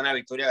viene de la buena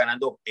victoria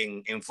ganando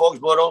en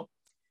Foxboro.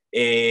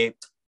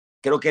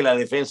 Creo que la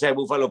defensa de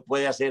Buffalo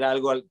puede hacer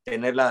algo al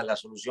tener la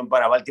solución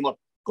para Baltimore,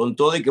 con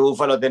todo y que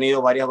Buffalo ha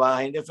tenido varias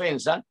bajas en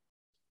defensa.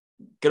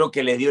 Creo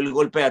que les dio el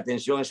golpe de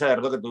atención esa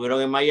derrota que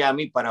tuvieron en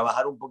Miami para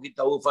bajar un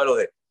poquito a Buffalo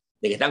de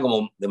que están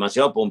como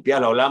demasiado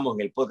pompeados. Lo hablamos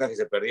en el podcast que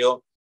se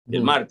perdió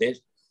el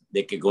martes,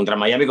 de que contra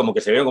Miami como que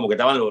se vieron como que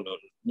estaban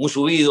muy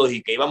subidos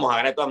y que íbamos a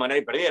ganar de todas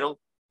maneras y perdieron.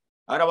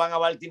 Ahora van a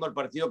Baltimore,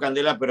 partido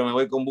candela, pero me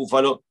voy con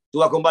Buffalo. ¿Tú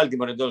vas con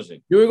Baltimore entonces?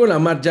 Yo voy con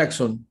Lamar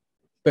Jackson,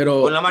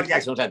 pero... Con Lamar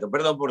Jackson, exacto.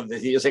 Perdón por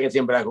decir, yo sé que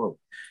siempre hago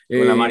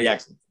con Lamar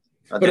Jackson.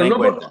 Pero no,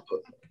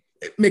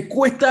 me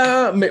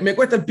cuesta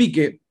el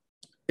pique.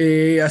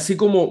 Así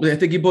como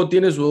este equipo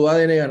tiene su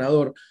ADN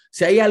ganador,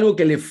 si hay algo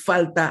que le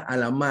falta a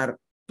Lamar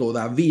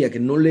todavía, que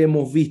no le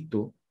hemos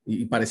visto,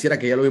 y pareciera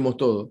que ya lo vimos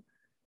todo,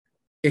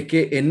 es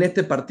que en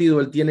este partido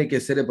él tiene que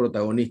ser el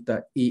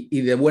protagonista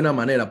y de buena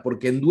manera,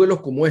 porque en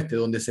duelos como este,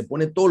 donde se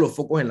pone todos los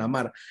focos en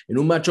Lamar, en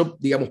un matchup,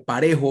 digamos,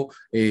 parejo,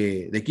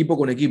 de equipo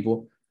con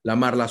equipo,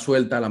 Lamar la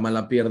suelta, Lamar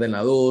la pierde en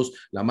la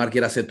 2, Lamar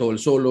quiere hacer todo el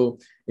solo.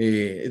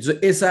 Entonces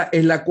esa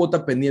es la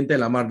cuota pendiente de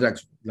Lamar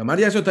Jackson. Lamar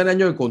Jackson está en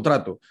año de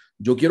contrato.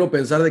 Yo quiero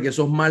pensar de que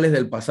esos males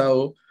del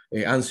pasado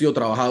han sido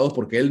trabajados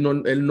porque él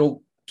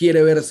no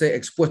quiere verse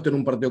expuesto en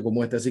un partido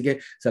como este, así que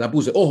se la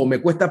puse. Ojo,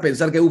 me cuesta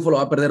pensar que Buffalo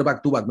va a perder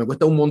back-to-back, me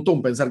cuesta un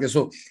montón pensar que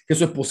eso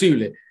es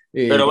posible.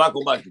 Pero va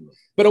con Baltimore.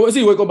 Pero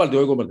sí, voy con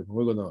Baltimore.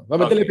 Va a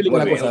meterle pili con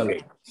la cosa. Okay.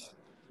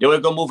 Yo voy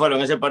con Buffalo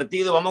en ese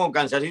partido. Vamos con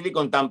Kansas City y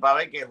con Tampa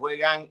Bay, que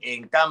juegan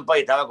en Tampa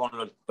y estaba con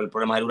el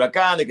problema del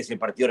huracán, de que si el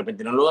partido de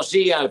repente no lo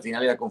hacía. Al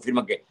final ella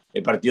confirma que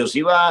el partido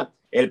sí va.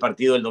 El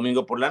partido del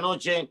domingo por la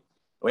noche.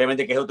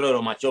 Obviamente que es otro de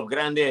los matchups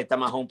grandes. Está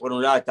Mahomes por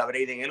un lado, está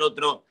Brady en el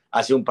otro.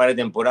 Hace un par de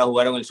temporadas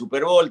jugaron el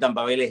Super Bowl.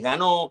 Tampa Bay les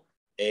ganó.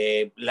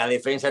 La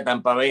defensa de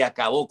Tampa Bay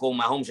acabó con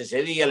Mahomes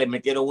ese día. Les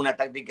metieron una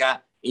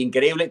táctica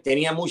increíble.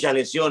 Tenía muchas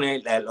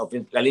lesiones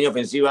la línea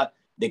ofensiva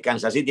de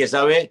Kansas City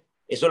esa vez.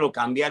 Eso lo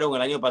cambiaron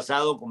el año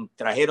pasado,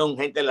 trajeron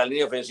gente en la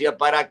línea ofensiva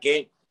para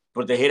que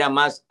protegiera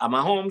más a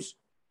Mahomes.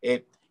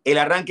 El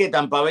arranque de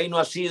Tampa Bay no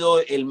ha sido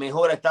el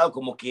mejor, ha estado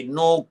como que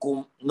no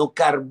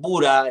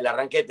carbura el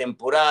arranque de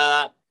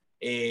temporada.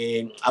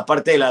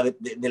 Aparte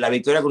de la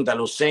victoria contra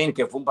los Saints,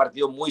 que fue un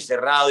partido muy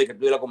cerrado y que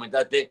tú ya lo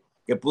comentaste,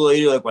 que pudo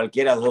ir de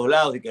cualquiera de los dos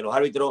lados y que los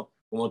árbitros,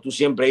 como tú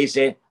siempre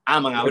dices,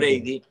 aman a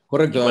Brady.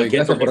 Correcto, David.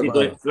 Cualquier toquecito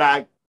de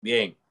flag,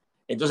 bien.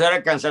 Entonces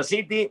ahora Kansas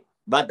City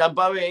va a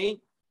Tampa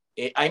Bay.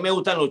 A mí me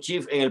gustan los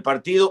Chiefs en el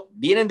partido.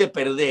 Vienen de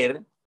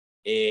perder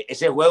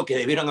ese juego que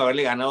debieron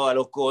haberle ganado a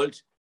los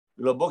Colts.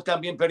 Los Bucs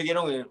también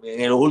perdieron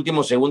en los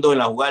últimos segundos en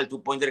la jugada del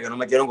two-pointer que no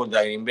metieron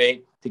contra Green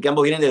Bay. Así que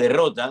ambos vienen de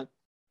derrota.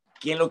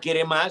 ¿Quién lo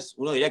quiere más?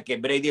 Uno diría que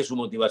Brady, su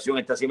motivación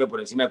está siempre por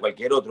encima de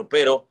cualquier otro,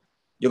 pero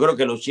yo creo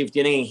que los Chiefs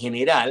tienen en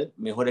general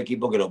mejor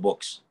equipo que los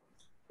Bucs.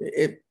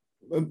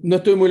 No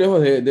estoy muy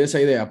lejos de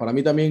esa idea. Para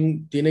mí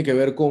también tiene que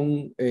ver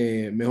con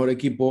mejor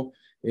equipo.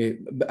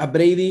 A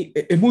Brady,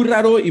 es muy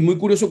raro y muy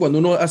curioso cuando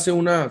uno hace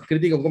una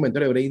crítica, un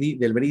comentario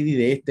del Brady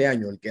de este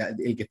año, el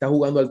que está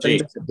jugando al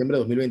 30 de septiembre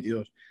de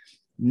 2022.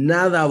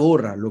 Nada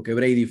borra lo que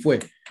Brady fue,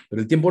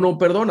 pero el tiempo no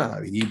perdona,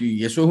 David,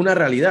 y eso es una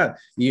realidad.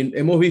 Y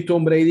hemos visto a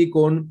un Brady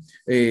con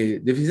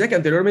deficiencias que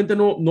anteriormente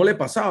no le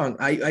pasaban.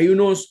 Hay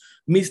unos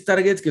missed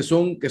targets que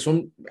son,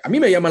 a mí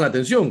me llaman la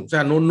atención. O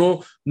sea, no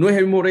es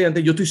el mismo Brady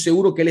antes. Yo estoy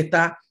seguro que él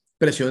está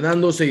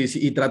presionándose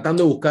y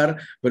tratando de buscar,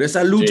 pero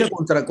esa lucha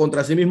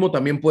contra sí mismo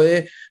también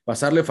puede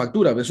pasarle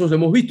factura. Eso lo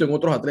hemos visto en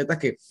otros atletas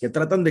que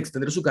tratan de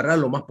extender su carrera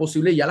lo más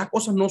posible y ya las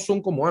cosas no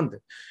son como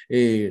antes.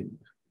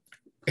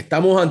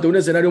 Estamos ante un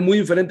escenario muy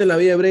diferente en la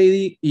vida de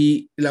Brady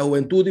y la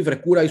juventud y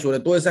frescura y sobre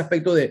todo ese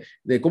aspecto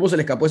de cómo se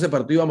le escapó ese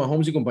partido a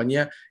Mahomes y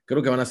compañía,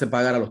 creo que van a hacer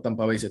pagar a los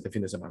Tampa Bay este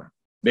fin de semana.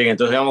 Bien,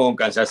 entonces vamos con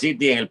Kansas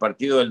City en el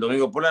partido del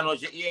domingo por la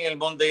noche y en el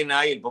Monday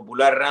Night, el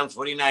popular Rams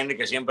 49ers,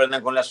 que siempre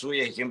andan con las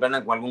suyas y siempre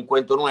andan con algún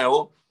cuento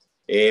nuevo.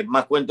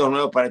 Más cuentos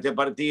nuevos para este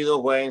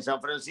partido. Juega en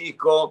San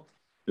Francisco.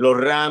 Los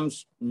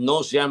Rams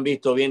no se han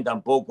visto bien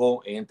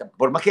tampoco.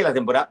 Por más que la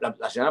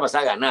semana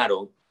pasada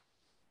ganaron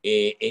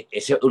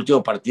ese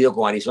último partido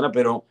con Arizona,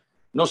 pero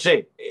no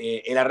sé,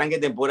 el arranque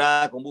de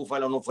temporada con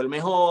Buffalo no fue el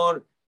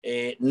mejor.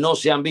 No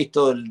se han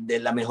visto de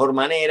la mejor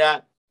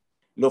manera.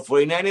 Los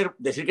 49ers,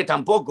 decir que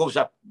tampoco, o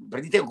sea,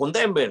 perdiste con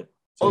Denver.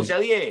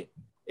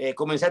 11-10.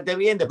 Comenzaste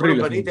bien, después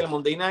Horrible, lo perdiste en el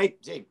Monday Night.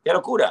 Sí, qué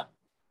locura.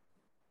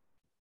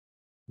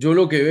 Yo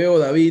lo que veo,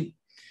 David,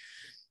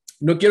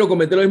 no quiero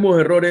cometer los mismos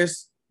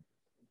errores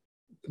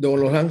con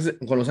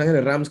los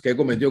Ángeles Rams que he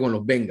cometido con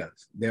los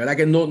Bengals. De verdad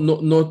que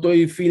no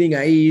estoy feeling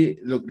ahí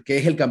lo que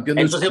es el campeón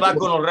del Entonces Super va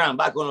Bowl. con los Rams,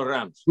 va con los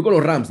Rams. Voy con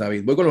los Rams,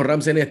 David. Voy con los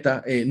Rams en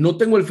esta. No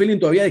tengo el feeling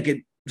todavía de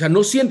que, o sea,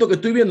 no siento que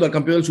estoy viendo al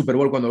campeón del Super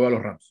Bowl cuando veo a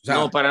los Rams. O sea,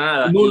 No, para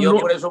nada. no, Y yo no,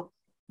 por eso,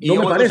 y no yo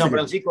me voy con parece San que...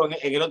 Francisco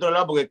en el otro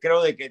lado porque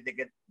creo de que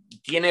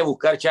tiene que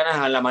buscar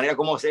Shanahan la manera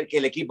como hacer que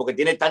el equipo que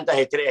tiene tantas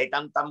estrellas y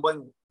tan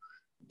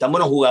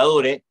buenos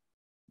jugadores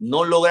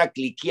no logra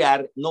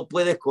cliquear, no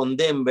puedes con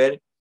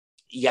Denver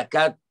y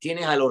acá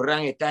tienes a los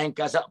Rams, estás en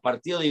casa,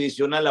 partido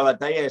divisional, la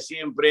batalla de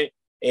siempre,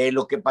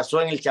 lo que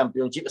pasó en el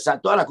Championship, o sea,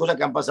 todas las cosas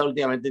que han pasado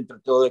últimamente entre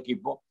todo el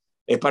equipo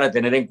es para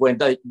tener en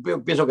cuenta.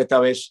 Yo pienso que esta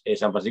vez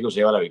San Francisco se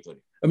lleva la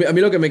victoria. A mí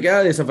lo que me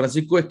queda de San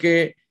Francisco es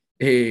que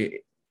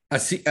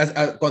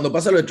cuando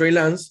pasa lo de Trey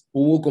Lance,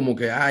 hubo como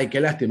que, ay, qué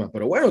lástima,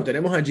 pero bueno,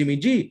 tenemos a Jimmy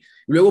G.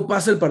 Luego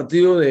pasa el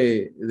partido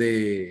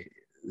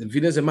del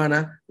fin de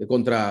semana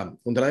contra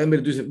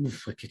Denver y tú dices,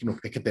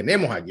 es que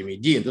tenemos a Jimmy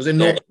G. Entonces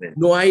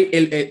no hay,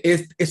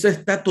 eso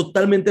está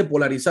totalmente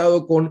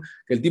polarizado con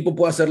que el tipo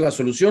pueda ser la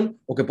solución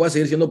o que pueda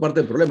seguir siendo parte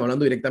del problema,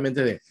 hablando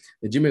directamente de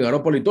Jimmy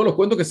Garoppolo y todos los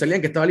cuentos que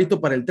salían que estaba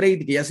listo para el trade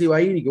y que ya se iba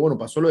a ir y que bueno,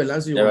 pasó lo de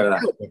Lance y yo, bueno,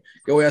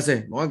 ¿qué voy a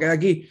hacer? Me voy a quedar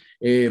aquí.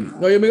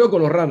 No, yo me digo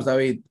con los Rams,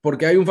 David,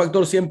 porque hay un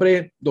factor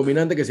siempre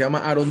dominante que se llama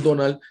Aaron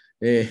Donald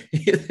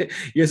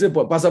y ese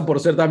pasa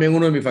por ser también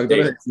uno de mis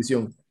factores de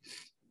decisión.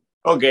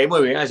 Ok,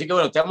 muy bien. Así que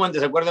bueno, estamos en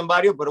desacuerdo en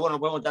varios, pero bueno,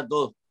 podemos estar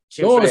todos.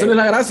 Siempre. No, esa no es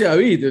la gracia,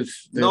 David.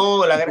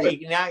 No,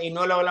 y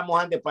no lo hablamos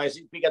antes para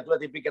decir pica tú a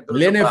ti, pica tú.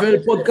 El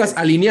NFL podcast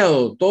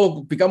alineado,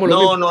 todos picamos lo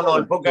mismo. No,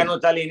 el podcast no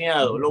está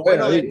alineado. Lo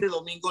bueno de este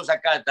domingo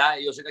Sakata,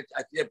 yo sé que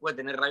aquí después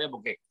de tener rabia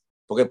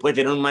porque puede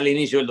tener un mal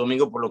inicio el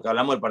domingo por lo que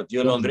hablamos del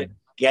partido de Londres,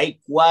 que hay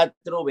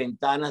 4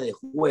 ventanas de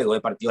juego. Hay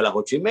partido a las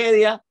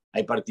 8:30,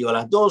 hay partido a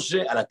las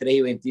 12, a las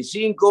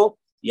 3:25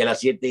 y a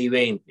las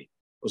 7:20.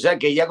 O sea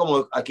que ya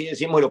como aquí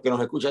decimos, los que nos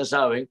escuchan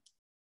saben,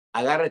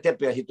 agarra este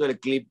pedacito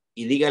del clip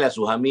y dígale a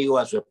sus amigos,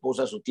 a su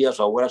esposa, a su tía, a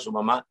su abuela, a su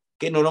mamá,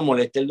 que no nos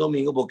moleste el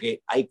domingo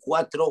porque hay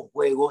 4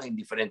 juegos en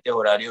diferentes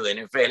horarios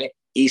de NFL.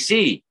 Y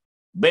sí,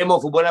 vemos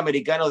fútbol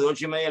americano de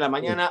 8:30 de la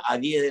mañana a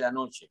 10 de la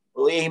noche,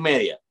 o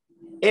 10:30.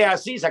 ¿Es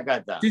así,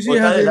 Sakata? Sí, ¿O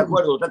estás de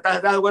acuerdo?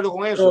 ¿Estás de acuerdo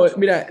con eso? No,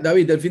 mira,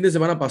 David, el fin de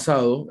semana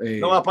pasado...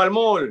 no vas para el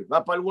mall,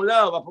 vas para algún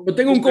lado. Yo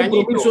tengo un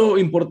compromiso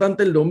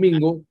importante el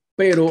domingo,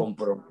 pero...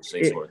 Compromiso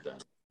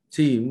importante.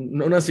 Sí,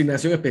 una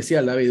asignación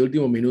especial, David, de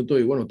último minuto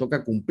y bueno,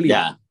 toca cumplir.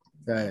 Ya.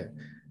 O sea,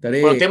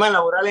 Pero temas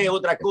laborales es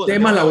otra cosa.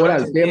 Tema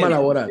laboral.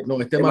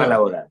 No, es tema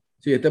laboral.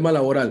 Sí, es tema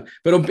laboral.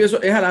 Pero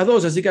es a las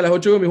 12, así que a las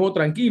 8 yo me juego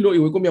tranquilo y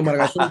voy con mi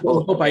amargazón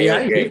todo para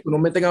allá. Okay. Y no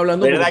me estén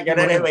hablando. ¿Verdad que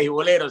ahora eres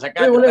beisbolero? Soy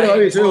beisbolero,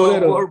 David, soy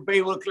beisbolero. World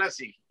Baseball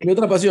Classic. Mi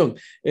otra pasión.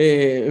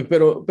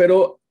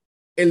 Pero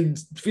el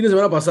fin de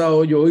semana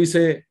pasado yo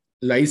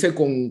la hice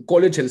con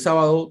college el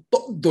sábado,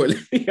 todo el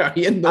día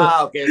viendo.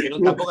 Ok, no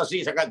tampoco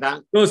así,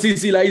 Sakata. No,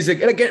 sí, la hice.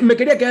 Me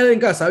quería quedar en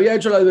casa, había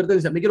hecho la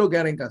advertencia, me quiero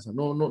quedar en casa,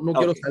 no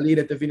quiero salir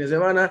este fin de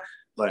semana.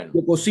 Bueno.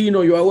 Yo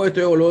cocino, yo hago esto,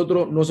 yo hago lo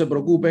otro, no se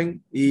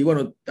preocupen. Y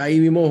bueno, ahí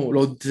vimos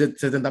los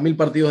 70,000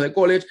 partidos de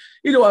college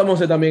y lo vamos a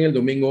hacer también el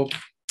domingo,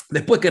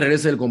 después que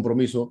regrese el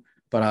compromiso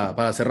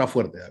para cerrar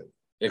fuerte, David.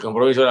 El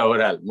compromiso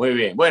laboral, muy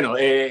bien. Bueno,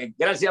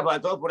 gracias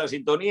a todos por la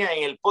sintonía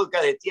en el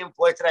podcast de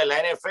Tiempo Extra de la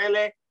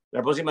NFL.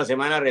 La próxima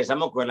semana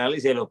regresamos con el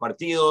análisis de los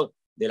partidos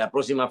de la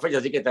próxima fecha,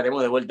 así que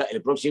estaremos de vuelta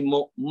el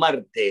próximo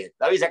martes.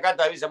 David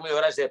Sakata, David Samudio,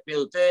 gracias, despido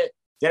de ustedes.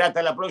 Será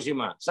hasta la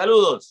próxima.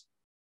 Saludos.